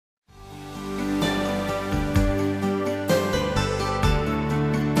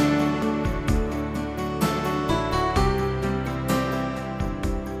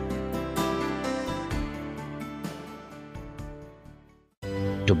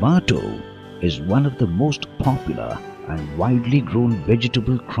Tomato is one of the most popular and widely grown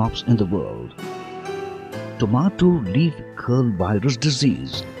vegetable crops in the world. Tomato leaf curl virus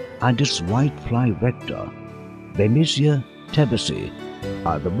disease and its whitefly vector, Bemisia tabaci,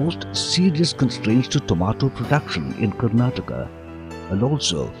 are the most serious constraints to tomato production in Karnataka and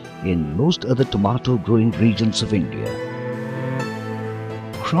also in most other tomato growing regions of India.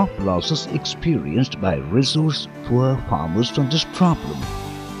 Crop losses experienced by resource-poor farmers from this problem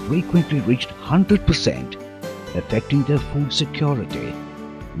frequently reached 100%, affecting their food security,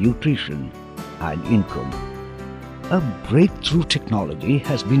 nutrition, and income. A breakthrough technology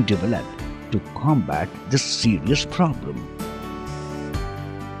has been developed to combat this serious problem.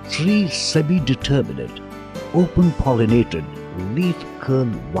 3 semi-determinate, open-pollinated, leaf curl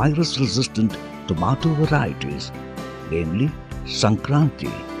virus-resistant tomato varieties, namely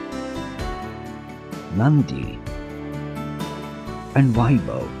Sankranti, Nandi, and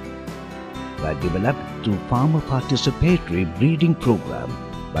Vaibhav, were developed through Farmer Participatory Breeding Program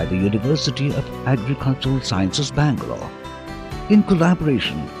by the University of Agricultural Sciences, Bangalore, in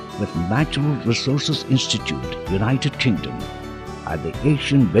collaboration with Natural Resources Institute, United Kingdom, and the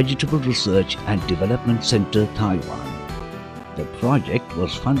Asian Vegetable Research and Development Center, Taiwan. The project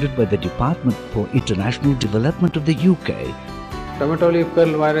was funded by the Department for International Development of the UK. Tomato leaf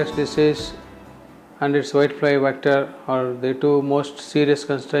curl virus disease and its whitefly vector are the 2 most serious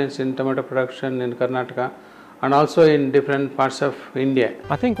constraints in tomato production in Karnataka and also in different parts of India.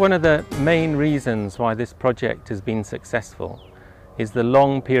 I think one of the main reasons why this project has been successful is the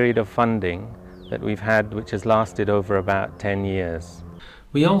long period of funding that we've had, which has lasted over about 10 years.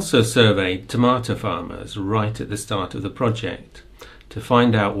 We also surveyed tomato farmers right at the start of the project to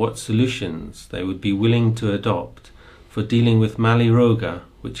find out what solutions they would be willing to adopt for dealing with Malle roga,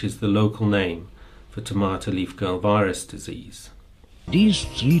 which is the local name for tomato leaf curl virus disease. These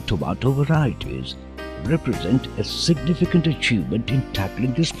 3 tomato varieties represent a significant achievement in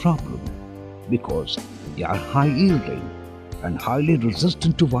tackling this problem because they are high-yielding and highly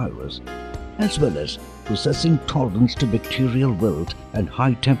resistant to virus, as well as possessing tolerance to bacterial wilt and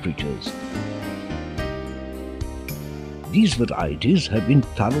high temperatures. These varieties have been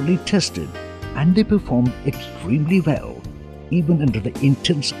thoroughly tested and they performed extremely well, even under the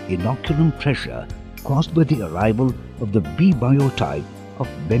intense inoculum pressure caused by the arrival of the B biotype of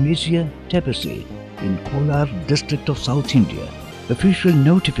Bemisia tabaci in Kolar district of South India. Official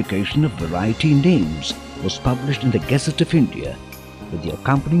notification of variety names was published in the Gazette of India with the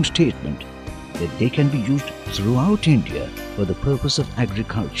accompanying statement that they can be used throughout India for the purpose of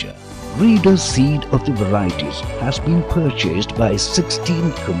agriculture. Breeder's seed of the varieties has been purchased by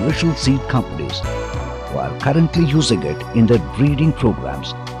 16 commercial seed companies who are currently using it in their breeding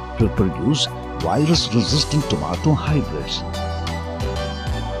programs to produce virus-resistant tomato hybrids.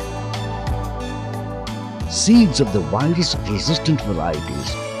 Seeds of the virus-resistant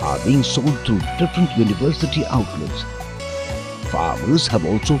varieties are being sold through different university outlets. Farmers have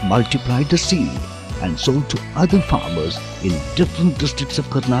also multiplied the seed and sold to other farmers in different districts of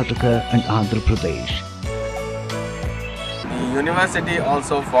Karnataka and Andhra Pradesh. The university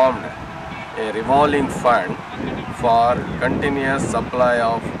also formed a revolving fund for continuous supply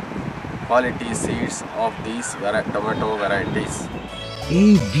of quality seeds of these tomato varieties.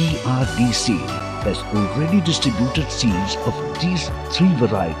 AVRDC has already distributed seeds of these 3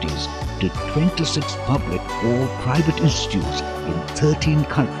 varieties to 26 public or private institutes in 13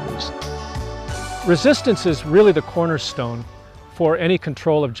 countries. Resistance is really the cornerstone for any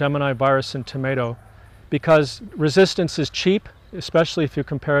control of Gemini virus in tomato because resistance is cheap, especially if you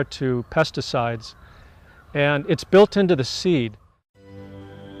compare it to pesticides, and it's built into the seed.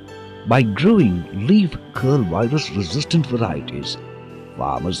 By growing leaf curl virus resistant varieties,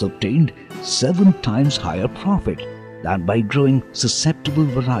 farmers obtained 7 times higher profit than by growing susceptible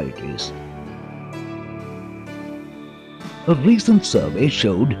varieties. A recent survey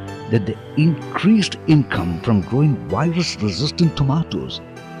showed that the increased income from growing virus-resistant tomatoes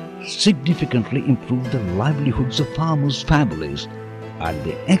significantly improved the livelihoods of farmers' families, and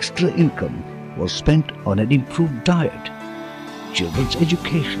the extra income was spent on an improved diet, children's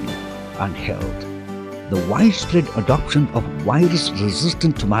education, and health. The widespread adoption of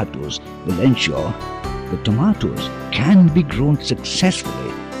virus-resistant tomatoes will ensure that tomatoes can be grown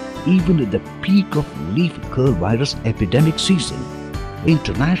successfully even at the peak of leaf curl virus epidemic season.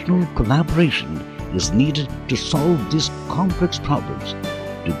 International collaboration is needed to solve these complex problems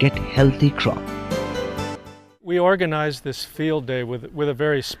to get healthy crop. We organized this field day with a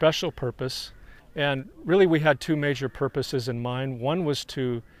very special purpose, and really we had 2 major purposes in mind. One was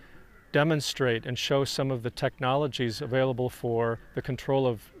to demonstrate and show some of the technologies available for the control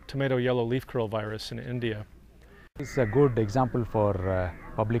of tomato yellow leaf curl virus in India. It's a good example for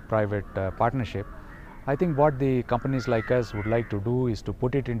public-private partnership. I think what the companies like us would like to do is to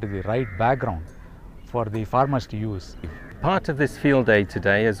put it into the right background for the farmers to use. Part of this field day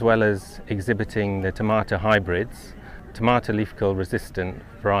today, as well as exhibiting the tomato hybrids, tomato leaf curl resistant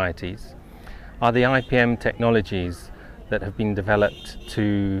varieties, are the IPM technologies that have been developed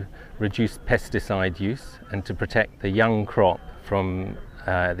to reduce pesticide use and to protect the young crop from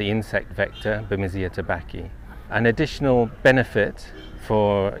the insect vector Bemisia tabaci. An additional benefit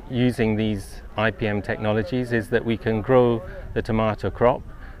for using these IPM technologies is that we can grow the tomato crop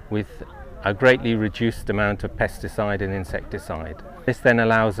with a greatly reduced amount of pesticide and insecticide. This then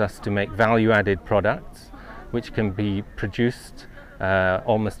allows us to make value-added products which can be produced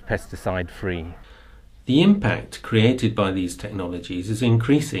almost pesticide-free. The impact created by these technologies is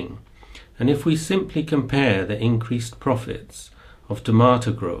increasing, and if we simply compare the increased profits of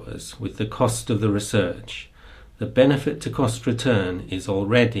tomato growers with the cost of the research, the benefit to cost return is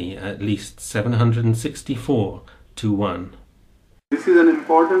already at least 764 to 1. This is an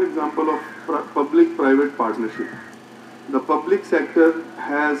important example of public-private partnership. The public sector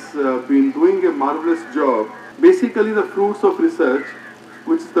has been doing a marvelous job. Basically, the fruits of research,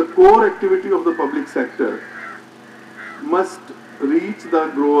 which is the core activity of the public sector, must reach the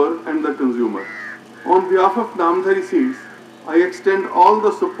grower and the consumer. On behalf of Namdhari Seeds, I extend all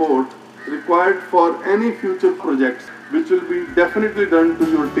the support required for any future projects which will be definitely done to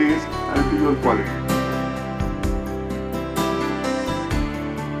your taste and to your quality.